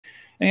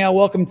Anyhow,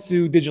 welcome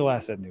to Digital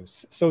Asset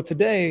News. So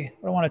today,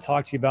 what I want to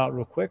talk to you about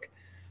real quick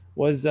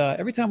was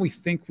every time we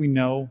think we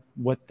know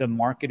what the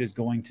market is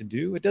going to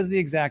do, it does the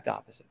exact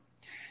opposite.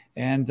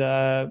 And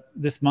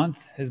this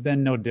month has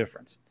been no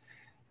different.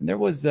 And there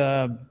was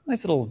a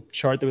nice little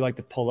chart that we like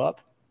to pull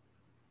up.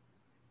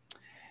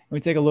 And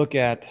we take a look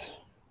at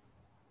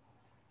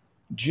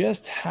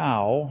just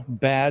how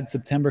bad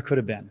September could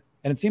have been.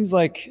 And it seems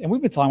like, and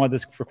we've been talking about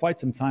this for quite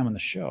some time on the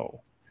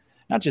show,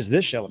 not just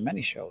this show, but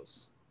many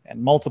shows,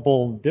 and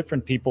multiple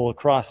different people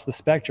across the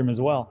spectrum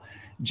as well,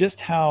 just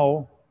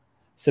how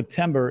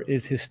September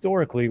is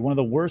historically one of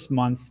the worst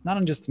months,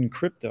 not just in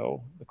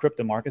crypto, the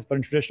crypto markets, but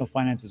in traditional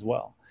finance as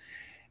well.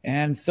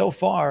 And so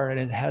far,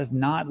 it has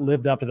not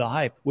lived up to the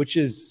hype, which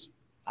is,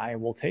 I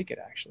will take it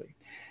actually.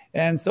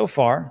 And so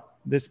far,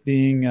 this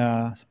being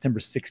September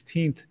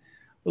 16th,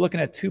 we're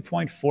looking at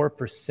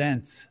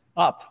 2.4%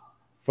 up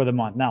for the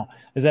month. Now,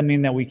 does that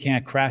mean that we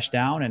can't crash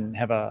down and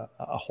have a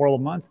horrible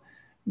month?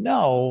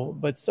 No,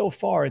 but so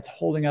far it's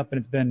holding up and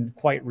it's been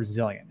quite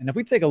resilient. And if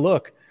we take a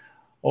look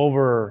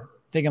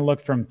taking a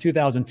look from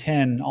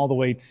 2010 all the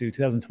way to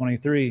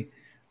 2023,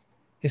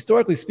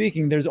 historically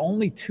speaking, there's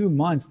only 2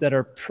 months that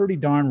are pretty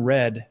darn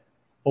red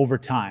over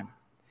time.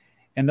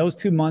 And those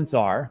 2 months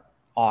are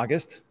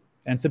August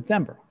and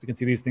September. You can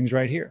see these things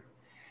right here.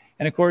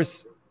 And of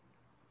course,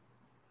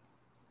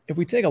 if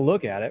we take a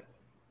look at it,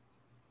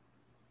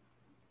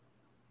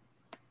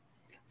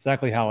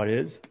 exactly how it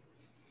is,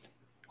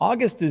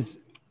 August is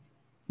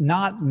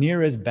not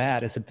near as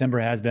bad as September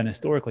has been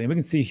historically. And we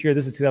can see here,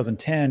 this is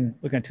 2010,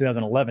 looking at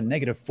 2011,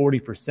 negative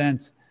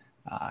 40%,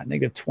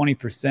 negative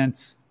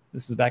 20%.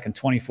 This is back in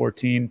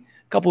 2014.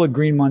 A couple of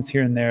green months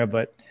here and there,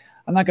 but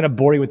I'm not going to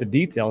bore you with the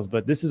details,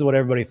 but this is what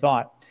everybody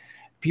thought.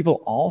 People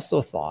also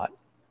thought,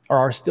 or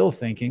are still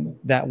thinking,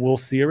 that we'll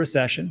see a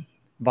recession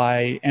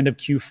by end of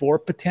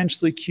Q4,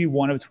 potentially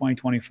Q1 of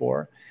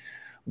 2024.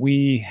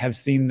 We have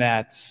seen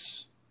that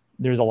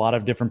there's a lot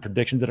of different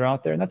predictions that are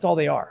out there, and that's all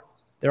they are.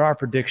 There are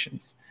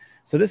predictions.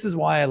 So this is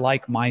why I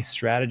like my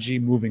strategy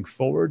moving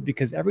forward,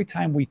 because every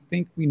time we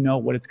think we know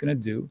what it's going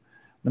to do,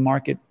 the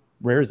market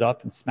rears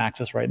up and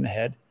smacks us right in the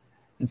head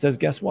and says,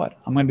 guess what?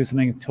 I'm going to do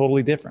something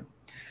totally different.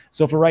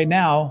 So for right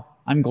now,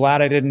 I'm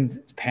glad I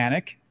didn't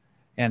panic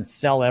and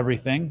sell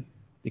everything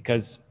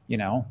because, you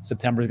know,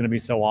 September is going to be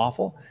so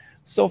awful.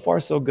 So far,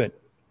 so good.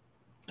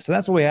 So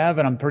that's what we have,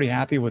 and I'm pretty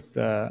happy with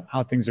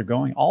how things are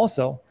going.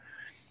 Also,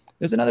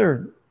 there's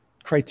another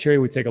criteria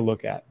we take a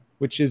look at,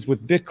 which is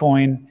with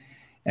Bitcoin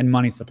and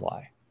money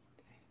supply.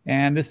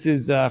 And this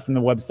is from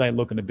the website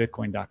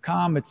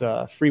lookintobitcoin.com. It's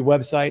a free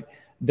website.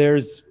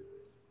 There's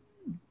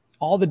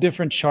all the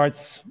different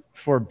charts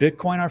for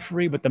Bitcoin are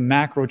free, but the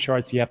macro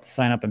charts you have to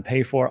sign up and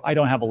pay for. I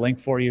don't have a link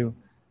for you.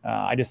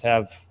 I just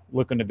have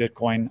Look Into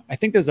Bitcoin. I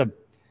think there's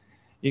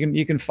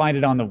you can find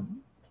it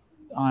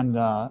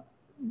on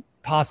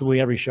possibly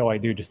every show I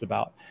do just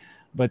about,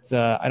 but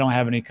I don't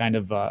have any kind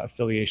of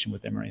affiliation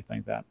with them or anything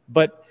like that.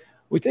 But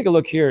we take a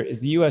look here is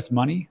the US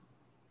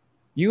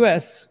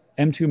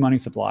M2 money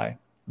supply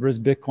versus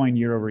Bitcoin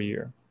year over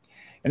year.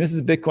 And this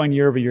is Bitcoin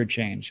year over year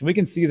change. And we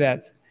can see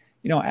that,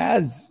 you know,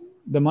 as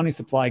the money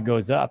supply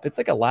goes up, it's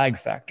like a lag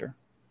factor.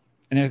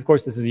 And then of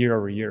course, this is year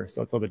over year,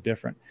 so it's a little bit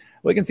different.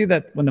 We can see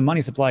that when the money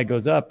supply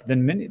goes up,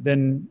 then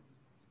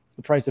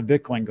the price of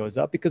Bitcoin goes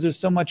up because there's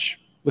so much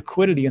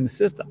liquidity in the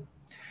system.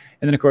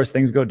 And then of course,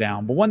 things go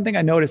down. But one thing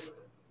I noticed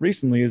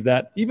recently is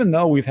that even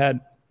though we've had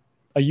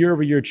a year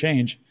over year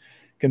change,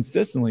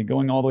 consistently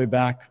going all the way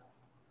back,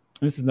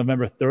 this is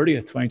November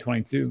 30th,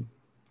 2022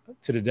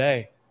 to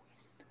today,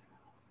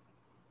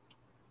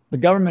 the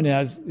government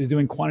is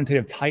doing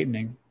quantitative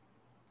tightening,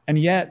 and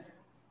yet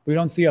we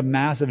don't see a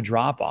massive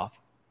drop-off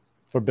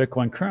for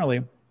Bitcoin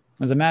currently.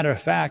 As a matter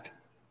of fact,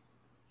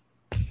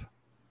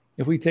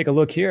 if we take a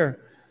look here,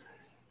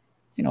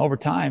 you know, over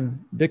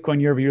time,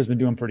 Bitcoin year over year has been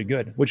doing pretty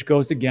good, which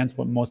goes against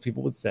what most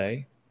people would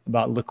say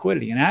about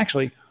liquidity. And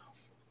actually,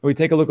 if we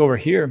take a look over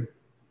here,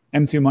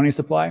 M2 money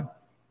supply,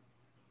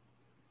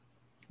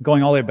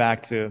 going all the way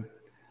back to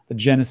the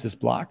Genesis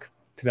block,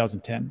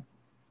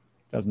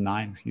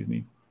 2009, excuse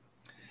me.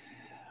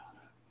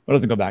 It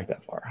doesn't go back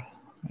that far.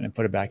 I didn't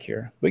put it back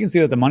here. We can see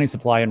that the money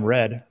supply in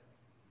red,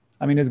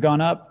 I mean, has gone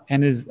up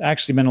and has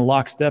actually been in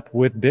lockstep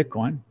with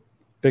Bitcoin.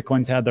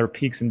 Bitcoin's had their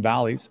peaks and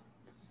valleys.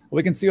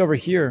 We can see over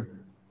here,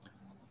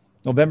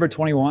 November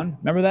 21,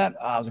 remember that? It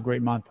was a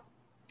great month.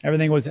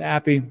 Everything was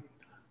happy.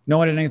 No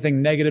one had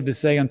anything negative to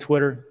say on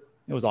Twitter.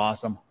 It was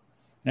awesome.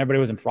 And everybody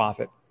was in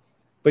profit.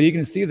 But you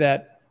can see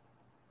that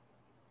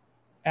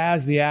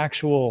as the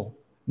actual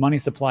money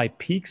supply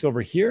peaks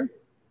over here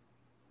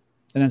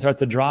and then starts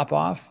to drop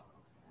off,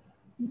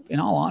 in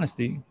all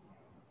honesty,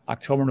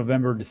 October,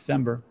 November,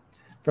 December.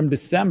 From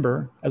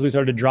December, as we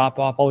started to drop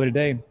off all the way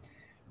today,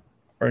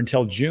 or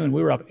until June,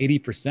 we were up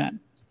 80%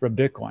 for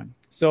Bitcoin.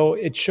 So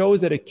it shows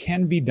that it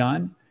can be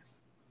done,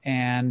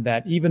 and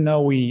that even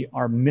though we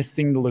are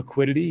missing the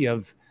liquidity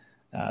of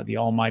the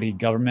almighty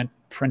government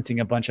printing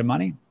a bunch of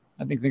money,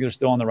 I think things are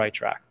still on the right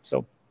track.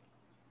 So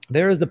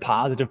there's the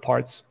positive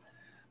parts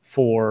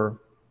for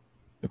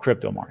the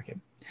crypto market.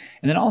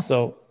 And then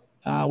also,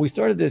 we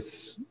started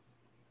this,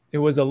 it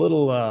was a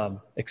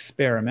little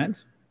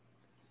experiment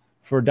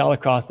for dollar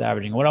cost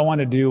averaging. What I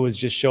wanted to do was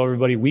just show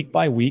everybody week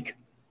by week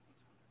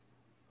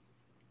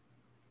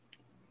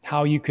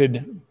how you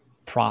could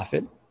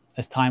profit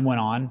as time went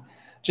on,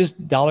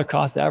 just dollar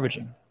cost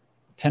averaging,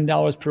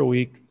 $10 per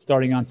week,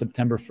 starting on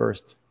September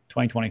 1st,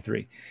 2023.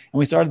 And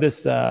we started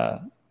this,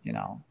 a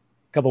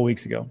couple of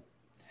weeks ago.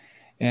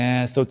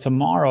 And so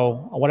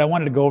tomorrow, what I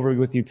wanted to go over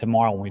with you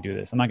tomorrow when we do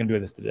this, I'm not going to do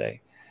this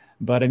today,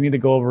 but I need to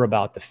go over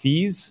about the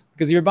fees,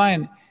 because if you're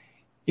buying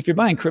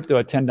crypto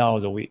at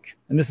 $10 a week,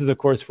 and this is of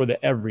course for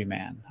the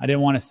everyman. I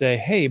didn't want to say,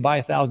 hey,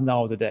 buy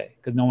 $1,000 a day,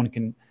 because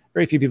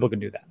very few people can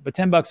do that. But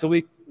 $10 a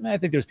week, I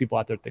think there's people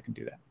out there that can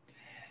do that.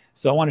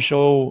 So I want to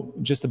show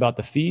just about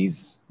the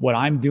fees, what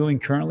I'm doing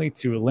currently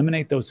to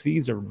eliminate those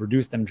fees or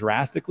reduce them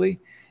drastically.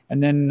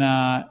 And then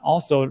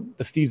also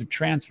the fees of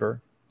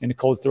transfer into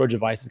cold storage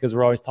devices, because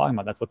we're always talking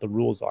about that's what the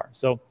rules are.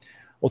 So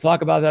we'll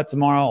talk about that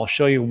tomorrow. I'll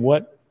show you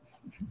what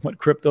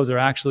cryptos are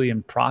actually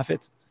in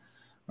profit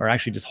or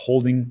actually just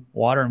holding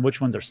water and which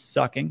ones are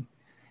sucking.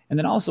 And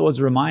then also as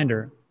a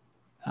reminder,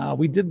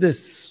 we did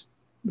this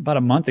about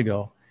a month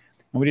ago,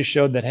 and we just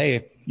showed that, hey,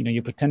 if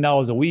you put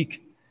 $10 a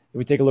week, if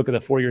we take a look at the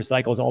 4-year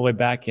cycles all the way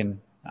back in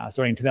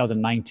starting in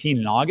 2019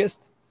 in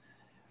August,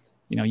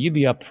 you'd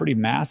be up pretty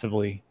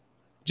massively,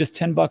 just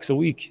 $10 a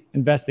week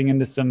investing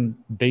into some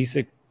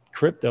basic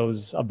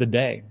cryptos of the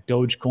day,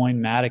 Dogecoin,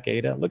 Matic,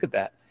 ADA. Look at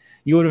that.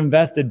 You would have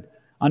invested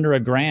under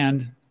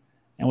 $1,000,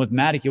 and with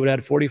Matic, you would have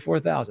had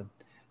 44,000.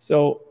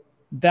 So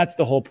that's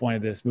the whole point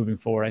of this moving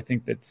forward. I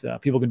think that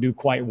people can do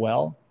quite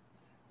well,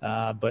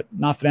 but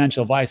not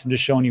financial advice. I'm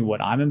just showing you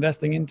what I'm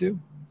investing into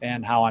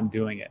and how I'm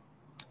doing it.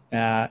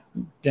 And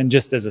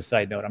just as a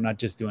side note, I'm not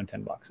just doing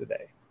 $10 a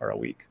day or a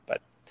week,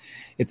 but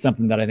it's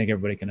something that I think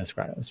everybody can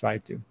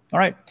ascribe to. All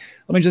right,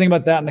 let me just think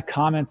about that in the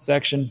comments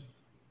section.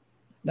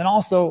 Then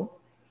also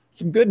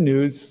some good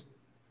news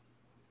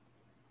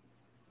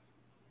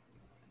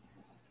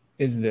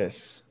is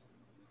this.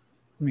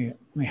 Let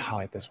me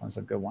highlight this one. It's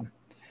a good one.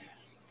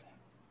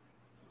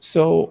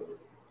 So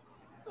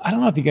I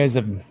don't know if you guys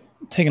have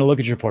taken a look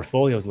at your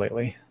portfolios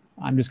lately.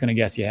 I'm just going to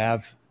guess you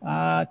have.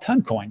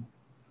 Toncoin.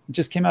 It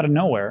just came out of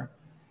nowhere,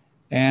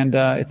 and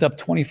it's up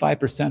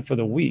 25% for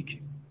the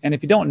week. And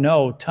if you don't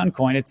know,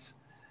 Toncoin,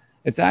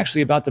 it's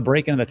actually about to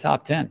break into the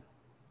top 10.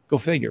 Go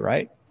figure,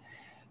 right?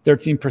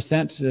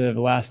 13% of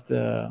the last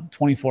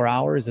 24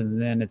 hours,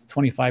 and then it's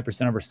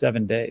 25% over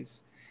 7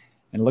 days.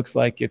 And it looks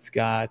like it's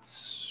got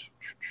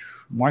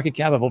market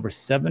cap of over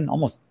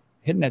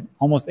hitting at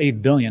almost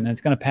 8 billion, and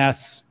it's going to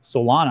pass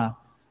Solana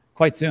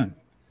quite soon.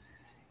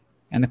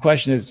 And the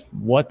question is,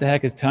 what the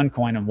heck is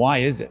Toncoin and why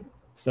is it?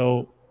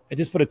 So I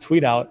just put a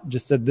tweet out,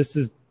 just said this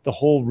is the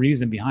whole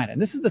reason behind it.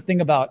 And this is the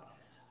thing about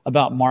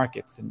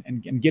markets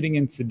and getting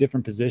into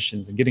different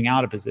positions and getting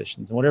out of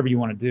positions and whatever you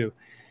want to do,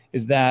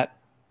 is that,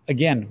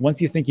 again,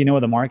 once you think you know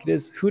where the market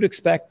is, who'd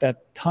expect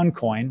that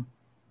Toncoin,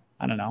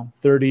 I don't know,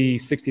 30,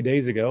 60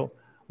 days ago,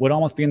 would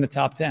almost be in the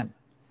top 10.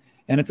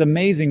 And it's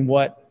amazing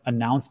what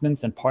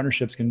announcements and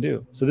partnerships can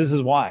do. So this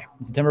is why.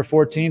 On September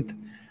 14th,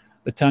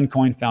 the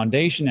Toncoin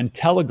Foundation and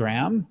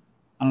Telegram,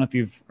 I don't know if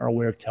you are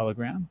aware of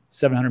Telegram,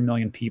 700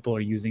 million people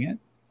are using it.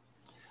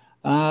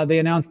 They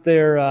announced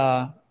they're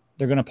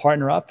going to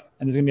partner up,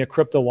 and there's going to be a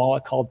crypto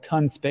wallet called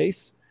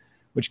TonSpace,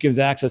 which gives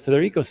access to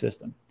their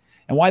ecosystem.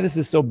 And why this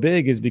is so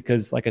big is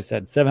because, like I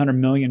said, 700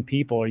 million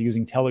people are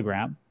using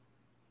Telegram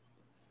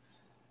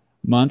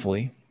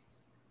monthly.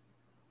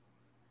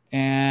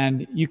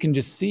 And you can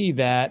just see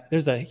that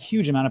there's a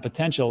huge amount of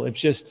potential if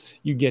just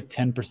you get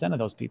 10% of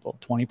those people,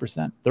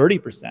 20%,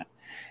 30%.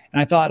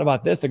 And I thought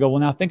about this. I go, well,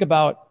 now think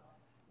about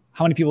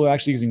how many people are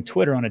actually using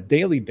Twitter on a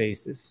daily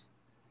basis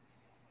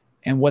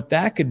and what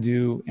that could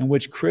do, in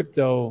which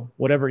crypto,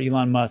 whatever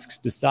Elon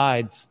Musk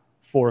decides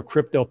for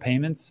crypto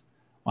payments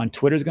on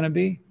Twitter is going to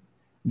be,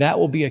 that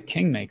will be a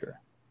kingmaker.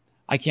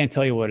 I can't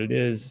tell you what it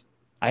is.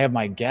 I have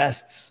my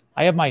guesses.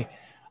 I have my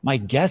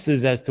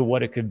guesses as to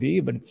what it could be,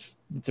 but it's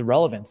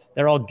irrelevant.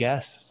 They're all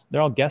guesses.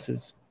 They're all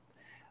guesses.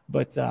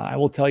 But I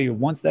will tell you,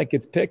 once that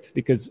gets picked,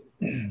 because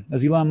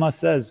as Elon Musk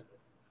says,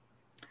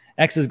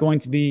 X is going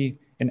to be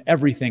an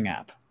everything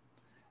app,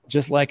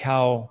 just like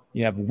how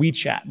you have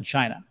WeChat in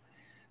China.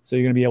 So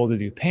you're going to be able to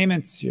do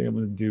payments, you're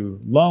able to do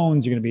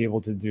loans, you're going to be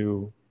able to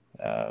do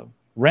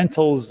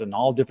rentals and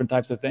all different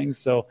types of things.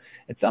 So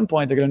at some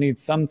point, they're going to need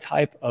some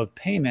type of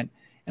payment.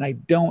 And I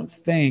don't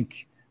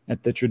think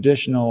that the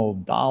traditional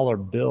dollar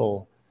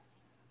bill,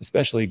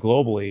 especially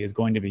globally, is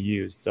going to be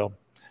used. So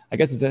I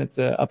guess it's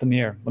up in the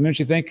air. Let me know what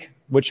you think,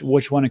 which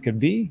one it could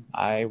be.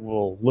 I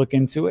will look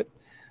into it.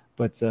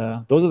 But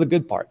those are the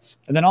good parts.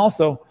 And then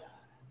also,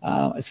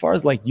 as far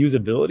as like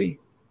usability,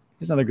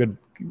 here's another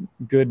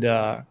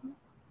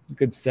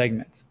good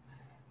segment.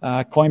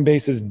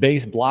 Coinbase's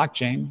Base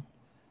blockchain,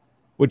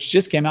 which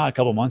just came out a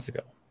couple months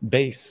ago.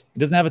 Base. It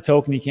doesn't have a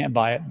token. You can't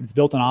buy it. It's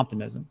built on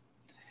optimism.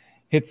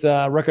 Hits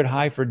a record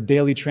high for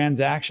daily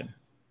transaction.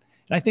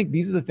 And I think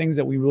these are the things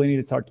that we really need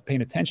to start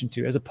paying attention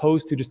to, as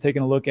opposed to just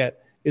taking a look at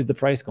Is the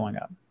price going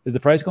up? Is the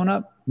price going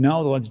up?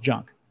 No, well, it's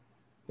junk.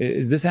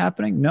 Is this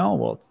happening? No,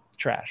 well, it's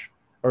trash.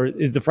 Or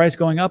is the price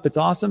going up? It's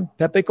awesome.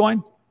 Pet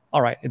Bitcoin?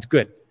 All right, it's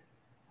good.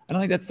 I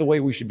don't think that's the way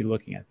we should be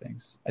looking at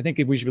things. I think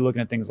we should be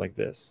looking at things like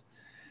this.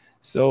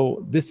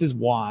 So this is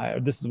why, or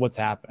this is what's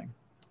happening.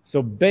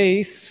 So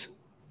Base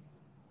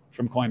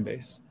from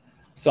Coinbase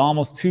saw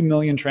almost 2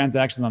 million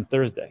transactions on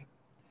Thursday.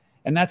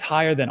 And that's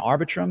higher than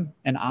Arbitrum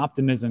and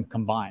Optimism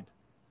combined.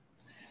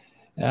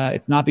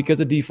 It's not because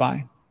of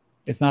DeFi.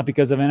 It's not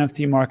because of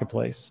NFT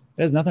marketplace.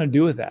 It has nothing to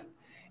do with that.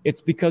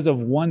 It's because of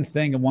one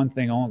thing and one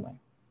thing only,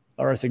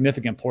 or a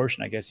significant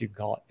portion, I guess you could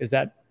call it, is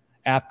that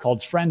app called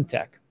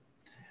FriendTech.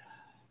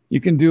 You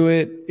can do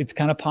it. It's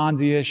kind of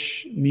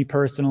Ponzi-ish. Me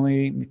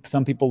personally,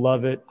 some people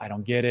love it. I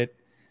don't get it.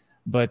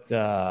 But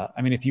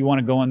I mean, if you want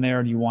to go in there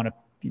and you want to,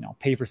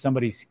 pay for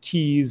somebody's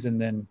keys and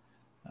then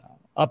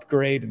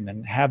upgrade and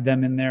then have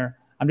them in there,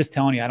 I'm just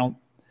telling you, I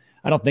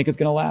don't think it's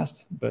going to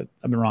last. But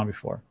I've been wrong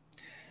before.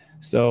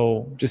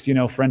 So just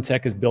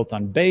FriendTech is built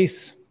on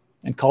Base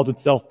and calls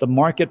itself the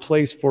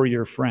marketplace for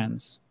your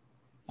friends.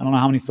 I don't know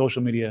how many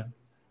social media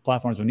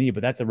platforms we need,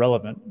 but that's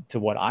irrelevant to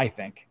what I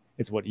think.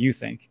 It's what you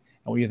think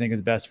and what you think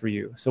is best for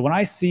you. So when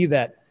I see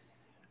that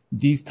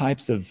these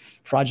types of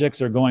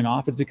projects are going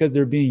off, it's because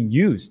they're being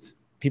used.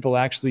 People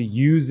actually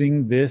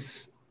using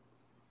this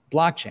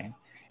blockchain.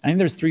 I think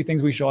there's three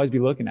things we should always be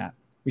looking at.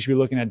 We should be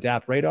looking at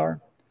DApp Radar,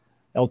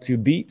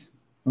 L2 Beat,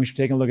 and we should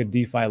take a look at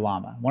DeFi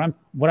Llama.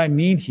 What I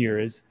mean here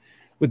is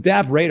with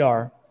DApp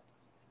Radar,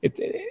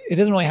 it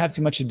doesn't really have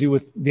too much to do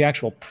with the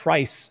actual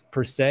price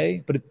per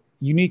se, but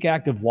unique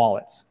active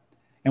wallets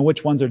and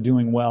which ones are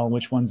doing well and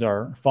which ones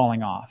are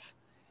falling off.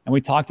 And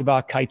we talked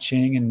about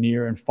Kai-Ching and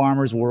Near and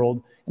Farmer's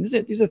World. And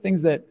these are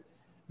things that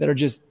are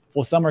just,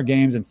 well, some are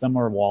games and some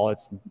are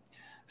wallets, and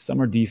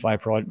some are DeFi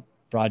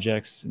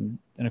projects, and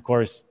of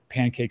course,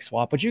 Pancake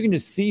Swap. But you can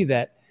just see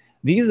that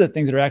these are the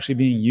things that are actually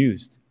being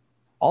used,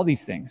 all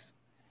these things.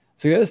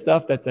 So the other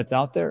stuff that's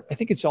out there, I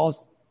think it's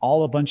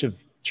all a bunch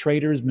of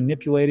traders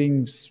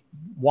manipulating,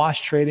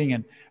 wash trading,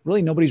 and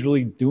really nobody's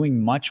really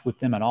doing much with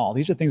them at all.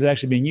 These are things that are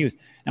actually being used.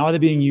 Now, are they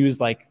being used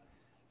like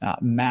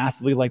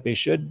massively like they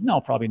should? No,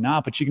 probably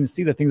not. But you can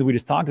see the things that we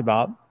just talked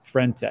about: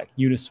 FriendTech,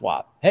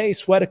 Uniswap, hey,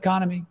 Sweat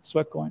Economy,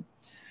 Sweatcoin,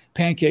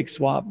 Pancake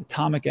Swap,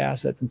 Atomic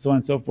Assets, and so on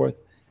and so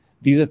forth.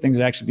 These are things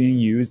that are actually being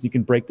used. You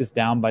can break this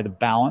down by the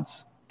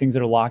balance, things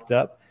that are locked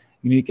up,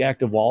 unique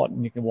active wallet,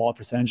 unique wallet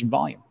percentage, and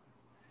volume.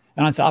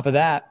 And on top of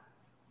that,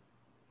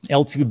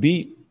 L2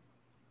 Beat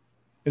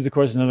is, of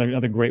course,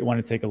 another great one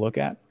to take a look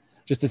at,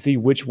 just to see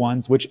which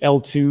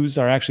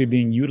L2s are actually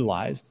being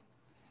utilized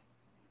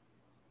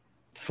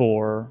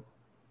for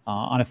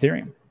on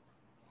Ethereum.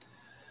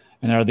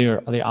 And are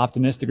they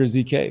optimistic or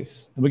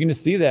ZKs? And we're going to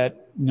see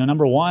that,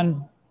 number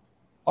one,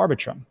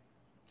 Arbitrum.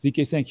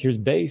 ZK saying, here's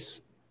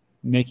Base,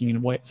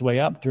 making its way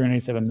up,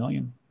 387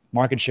 million.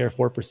 Market share,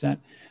 4%.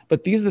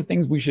 But these are the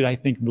things we should, I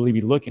think, really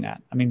be looking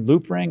at. I mean,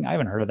 Loopring, I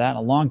haven't heard of that in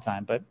a long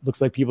time, but looks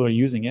like people are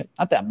using it.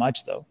 Not that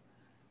much, though.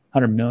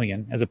 100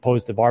 million, as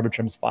opposed to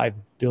Arbitrum's 5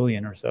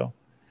 billion or so.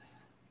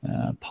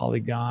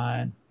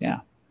 Polygon, yeah.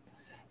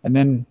 And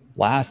then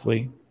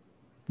lastly,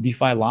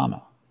 DeFi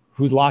Llama.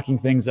 Who's locking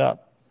things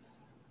up?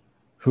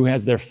 Who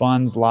has their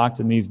funds locked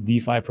in these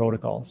DeFi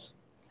protocols?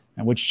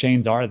 And which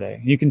chains are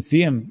they? You can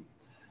see them: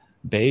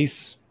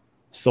 Base,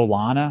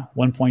 Solana,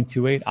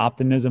 1.28,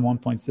 Optimism,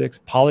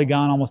 1.6,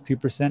 Polygon, almost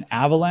 2%,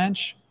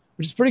 Avalanche,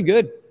 which is pretty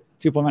good,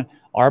 2.1,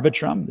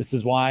 Arbitrum, this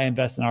is why I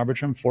invest in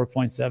Arbitrum,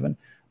 4.7,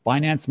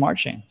 Binance Smart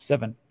Chain,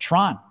 7,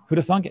 Tron, who'd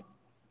have thunk it,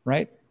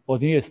 right? Well,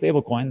 if you need a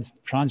stable coin,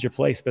 Tron's your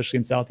place, especially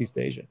in Southeast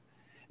Asia. And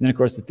then, of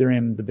course,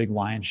 Ethereum, the big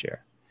lion's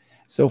share.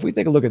 So if we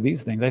take a look at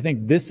these things, I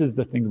think this is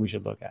the things we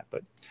should look at.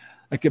 But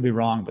I could be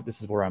wrong, but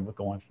this is where I'm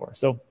going for.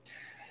 So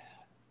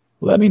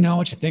let me know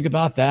what you think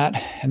about that.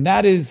 And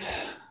that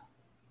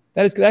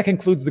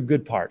concludes the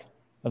good part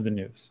of the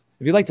news.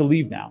 If you'd like to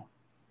leave now,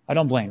 I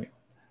don't blame you,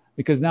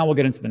 because now we'll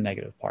get into the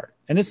negative part.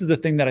 And this is the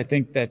thing that I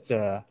think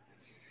that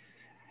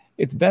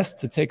it's best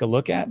to take a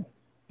look at,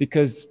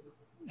 because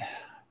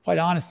quite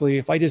honestly,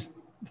 if I just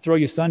throw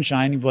you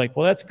sunshine, you'd be like,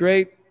 well, that's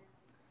great.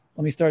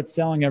 Let me start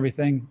selling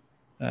everything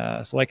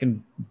so I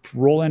can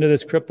roll into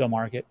this crypto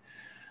market.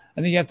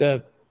 I think you have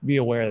to be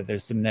aware that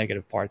there's some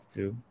negative parts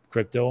to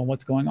crypto and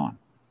what's going on.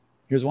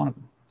 Here's one of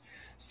them.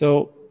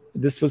 So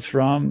this was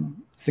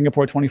from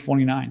Singapore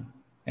 2049,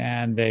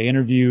 and they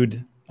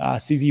interviewed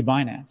CZ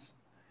Binance.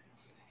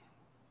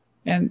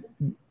 And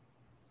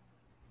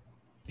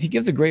he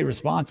gives a great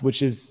response,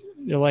 which is,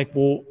 they're like,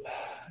 well,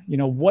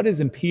 what is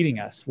impeding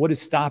us? What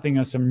is stopping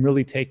us from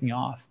really taking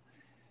off?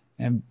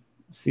 And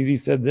CZ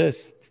said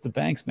this: it's the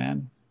banks,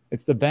 man.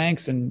 It's the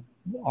banks and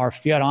our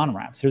fiat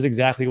on-ramps. Here's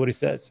exactly what he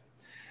says.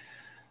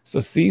 So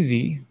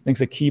CZ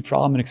thinks a key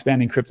problem in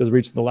expanding crypto's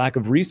reach is the lack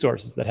of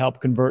resources that help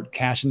convert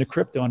cash into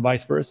crypto and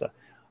vice versa,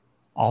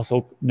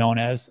 also known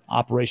as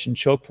Operation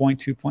Choke Point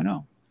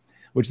 2.0,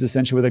 which is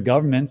essentially where the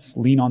governments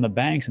lean on the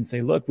banks and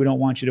say, look, we don't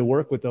want you to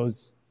work with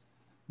those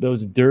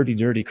dirty,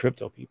 dirty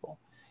crypto people.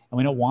 And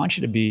we don't want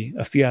you to be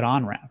a fiat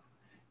on-ramp.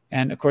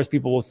 And of course,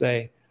 people will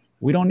say,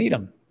 We don't need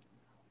them.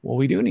 Well,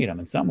 we do need them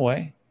in some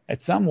way. In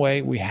some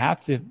way, we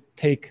have to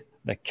take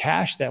the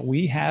cash that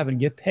we have and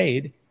get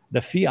paid,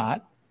 the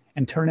fiat,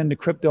 and turn it into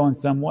crypto in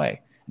some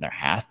way. There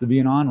has to be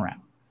an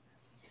on-ramp.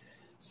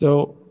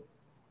 So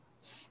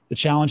the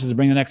challenge is to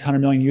bring the next 100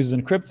 million users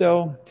in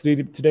crypto. Today,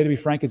 to be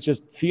frank, it's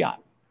just fiat.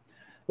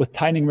 With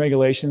tightening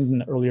regulations in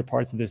the earlier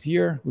parts of this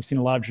year, we've seen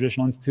a lot of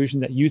traditional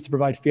institutions that used to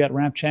provide fiat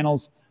ramp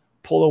channels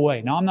pull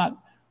away. Now, I'm not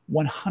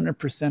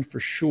 100% for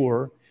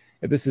sure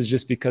if this is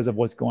just because of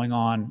what's going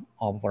on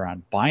all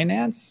around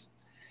Binance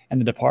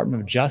and the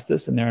Department of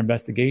Justice and their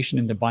investigation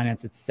into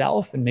Binance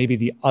itself, and maybe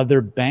the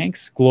other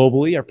banks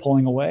globally are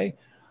pulling away,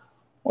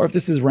 or if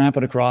this is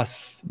rampant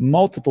across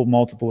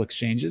multiple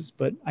exchanges.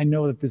 But I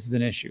know that this is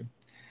an issue.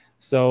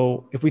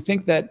 So if we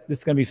think that this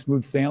is going to be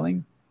smooth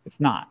sailing, it's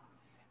not.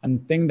 And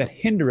the thing that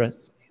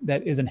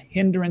that is a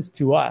hindrance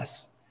to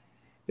us,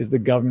 is the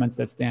governments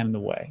that stand in the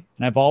way.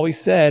 And I've always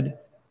said,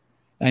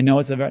 and I know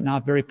it's a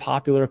not very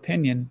popular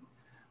opinion,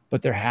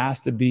 but there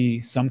has to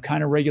be some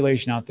kind of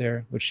regulation out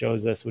there which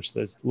shows us, which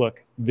says,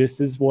 look,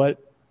 this is what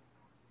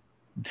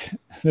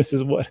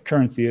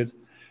currency is.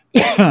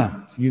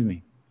 Excuse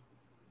me.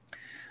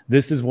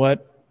 This is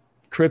what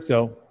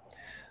crypto,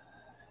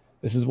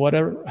 this is what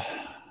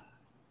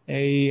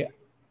a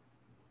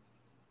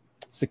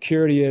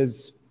security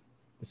is.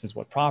 This is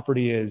what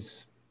property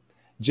is,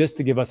 just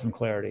to give us some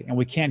clarity. And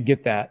we can't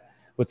get that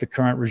with the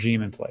current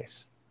regime in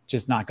place.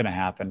 Just not going to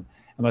happen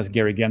unless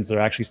Gary Gensler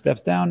actually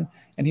steps down,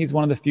 and he's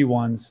one of the few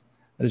ones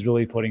that is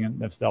really putting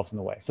themselves in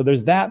the way. So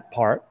there's that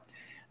part.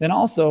 Then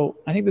also,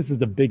 I think this is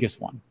the biggest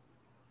one,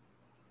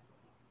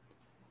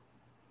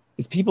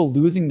 is people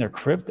losing their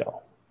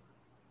crypto.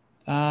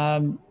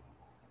 And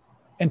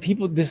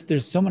people,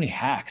 there's so many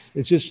hacks.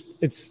 It's just,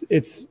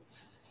 it's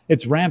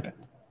rampant.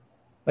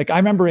 Like I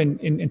remember in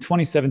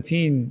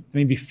 2017, I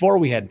mean, before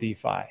we had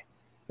DeFi,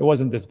 it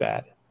wasn't this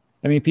bad.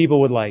 I mean,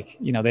 people would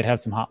they'd have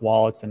some hot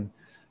wallets, and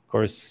of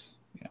course,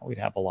 we'd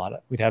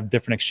have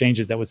different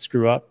exchanges that would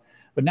screw up.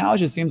 But now it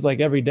just seems like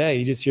every day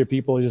you just hear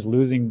people just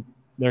losing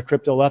their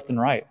crypto left and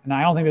right. And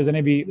I don't think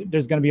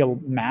there's going to be a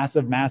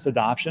massive mass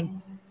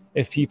adoption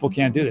if people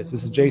can't do this.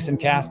 This is Jason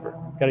Casper,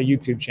 got a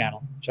YouTube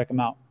channel. Check him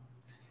out.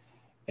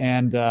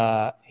 And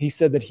he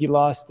said that he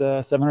lost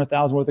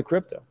 700,000 worth of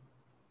crypto.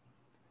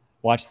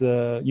 Watch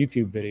the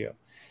YouTube video.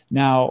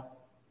 Now,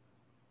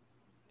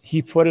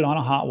 he put it on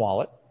a hot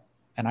wallet,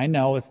 and I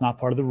know it's not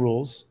part of the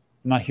rules.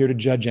 I'm not here to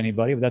judge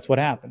anybody, but that's what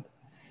happened.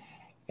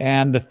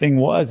 And the thing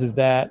is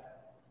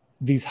that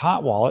these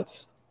hot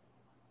wallets,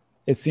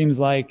 it seems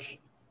like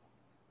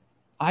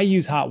I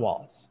use hot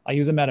wallets. I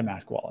use a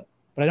MetaMask wallet,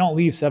 but I don't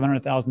leave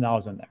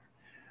 $700,000 in there.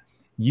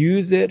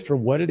 Use it for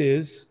what it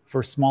is,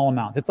 for small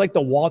amounts. It's like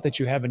the wallet that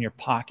you have in your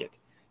pocket.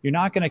 You're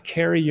not going to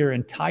carry your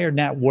entire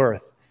net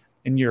worth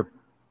in your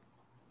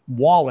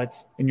wallet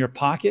in your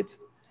pocket.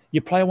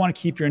 You probably want to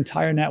keep your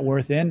entire net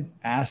worth in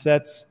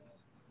assets,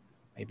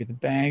 maybe the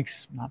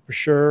banks, not for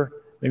sure,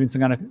 maybe some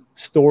kind of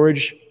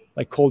storage,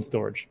 like cold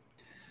storage.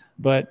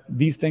 But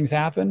these things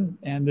happen,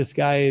 and this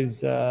guy is,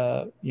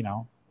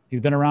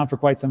 he's been around for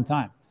quite some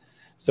time.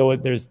 So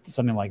there's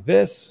something like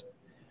this.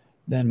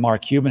 Then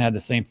Mark Cuban had the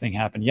same thing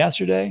happen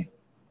yesterday,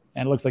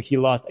 and it looks like he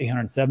lost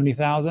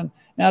 870,000.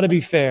 Now, to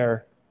be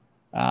fair,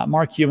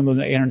 Mark Cuban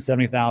losing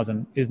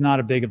 870,000 is not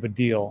a big of a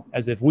deal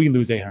as if we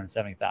lose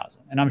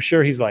 870,000. And I'm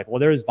sure he's like, well,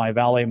 there's my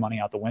valet money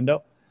out the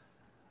window.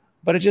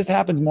 But it just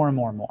happens more and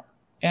more and more.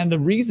 And the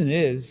reason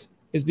is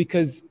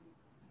because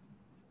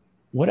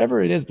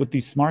whatever it is with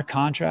these smart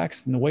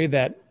contracts and the way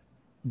that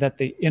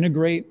they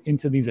integrate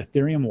into these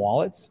Ethereum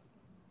wallets,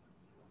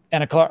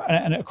 and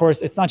of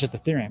course, it's not just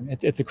Ethereum.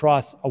 It's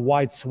across a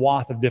wide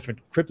swath of different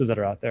cryptos that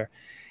are out there.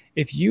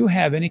 If you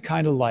have any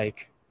kind of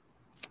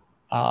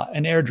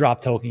an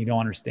airdrop token you don't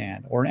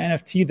understand, or an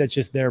NFT that's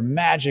just there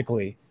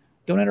magically,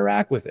 don't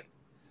interact with it.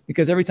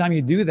 Because every time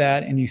you do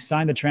that and you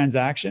sign the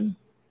transaction,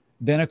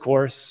 then of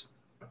course,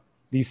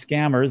 these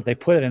scammers, they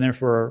put it in there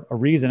for a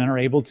reason and are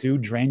able to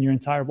drain your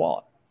entire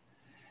wallet.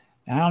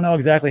 And I don't know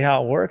exactly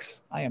how it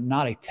works. I am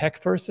not a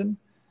tech person,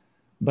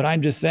 but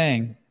I'm just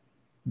saying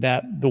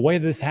that the way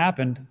this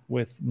happened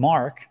with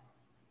Mark,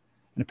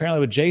 and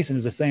apparently with Jason,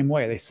 is the same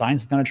way. They signed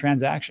some kind of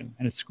transaction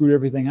and it screwed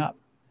everything up.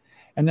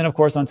 And then, of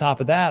course, on top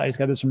of that, I just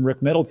got this from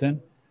Rick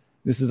Middleton.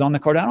 This is on the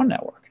Cardano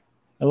network.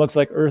 It looks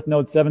like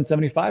EarthNode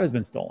 775 has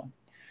been stolen.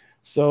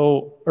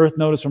 So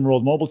EarthNode is from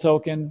World Mobile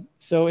Token.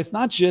 So it's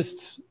not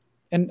just,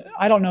 and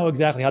I don't know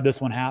exactly how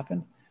this one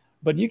happened,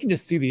 but you can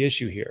just see the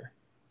issue here.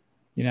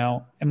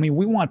 I mean,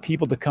 we want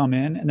people to come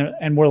in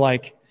and we're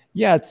like,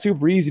 yeah, it's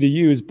super easy to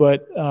use,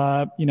 but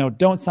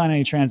don't sign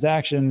any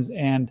transactions.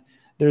 And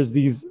there's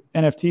these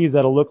NFTs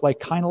that'll look like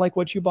kind of like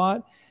what you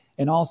bought.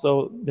 And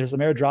also there's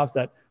some airdrops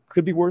that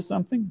could be worth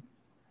something.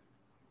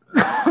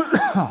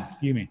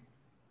 Excuse me.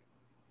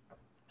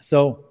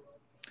 So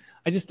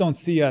I just don't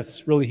see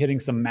us really hitting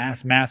some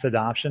mass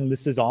adoption.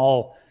 This is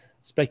all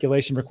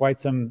speculation for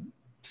quite some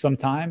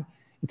time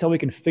until we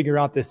can figure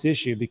out this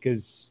issue,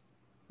 because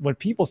when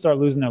people start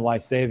losing their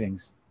life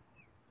savings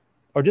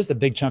or just a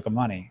big chunk of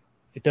money,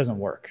 it doesn't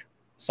work.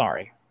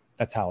 Sorry.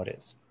 That's how it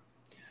is.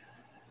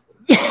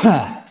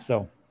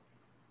 So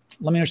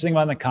let me know what you think about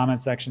it in the comment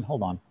section.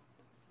 Hold on.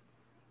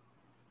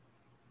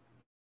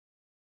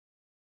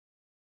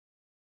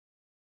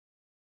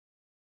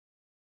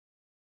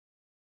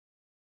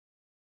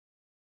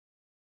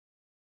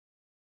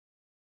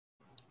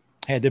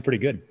 Hey, I did pretty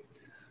good.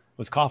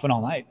 Was coughing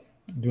all night.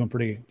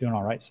 Doing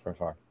all right so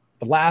far.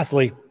 But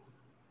lastly,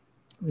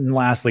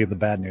 the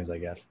bad news, I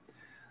guess.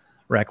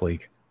 Rec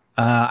League.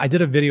 I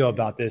did a video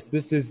about this.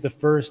 This is the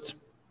first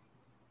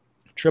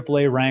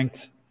AAA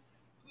ranked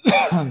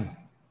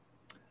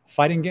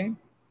fighting game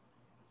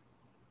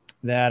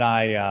that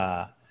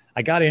I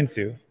got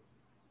into,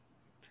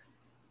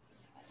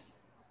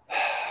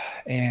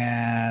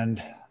 and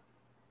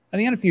the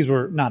NFTs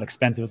were not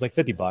expensive. It was like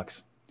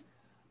 $50.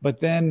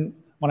 But then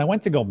when I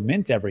went to go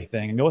mint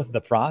everything and go through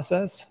the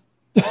process,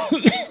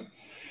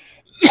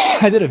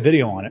 I did a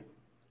video on it.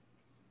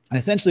 And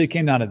essentially it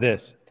came down to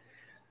this.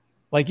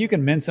 Like, you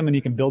can mint someone,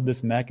 you can build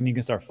this mech and you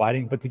can start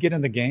fighting. But to get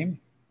in the game,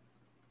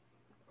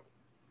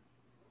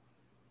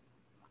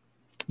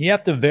 you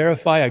have to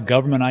verify a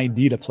government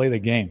ID to play the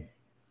game.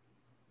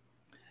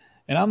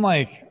 And I'm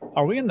like,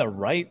 are we in the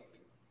right,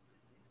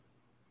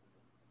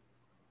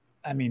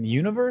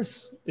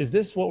 universe? Is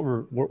this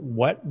what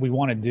we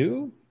want to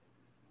do?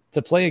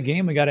 To play a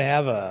game, we got to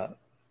have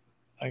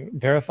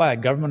verify a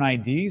government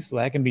ID so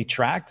that can be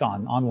tracked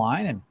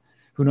online. And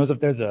who knows if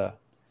there's a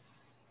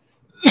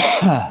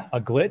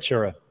glitch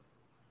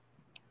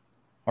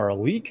or a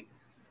leak.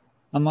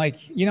 I'm like,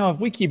 if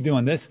we keep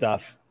doing this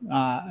stuff,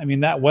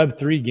 that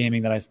Web3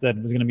 gaming that I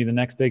said was going to be the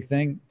next big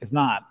thing, it's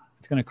not.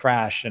 It's going to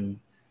crash, and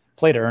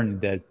play to earn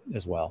dead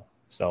as well.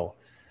 So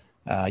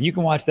you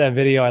can watch that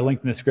video. I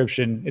linked in the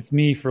description. It's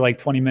me for like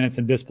 20 minutes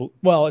and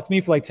it's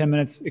me for like 10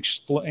 minutes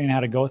explaining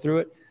how to go through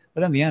it. But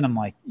then in the end, I'm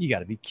like, you got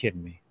to be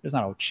kidding me. There's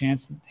not a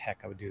chance in heck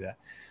I would do that.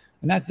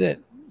 And that's it.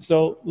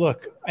 So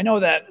look, I know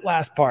that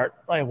last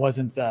part probably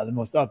wasn't the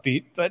most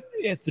upbeat, but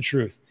it's the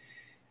truth.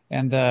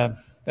 And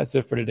that's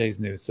it for today's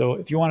news. So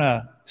if you want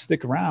to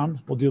stick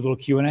around, we'll do a little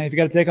Q&A. If you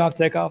got to take off,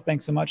 take off.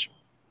 Thanks so much.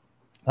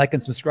 Like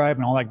and subscribe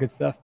and all that good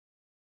stuff.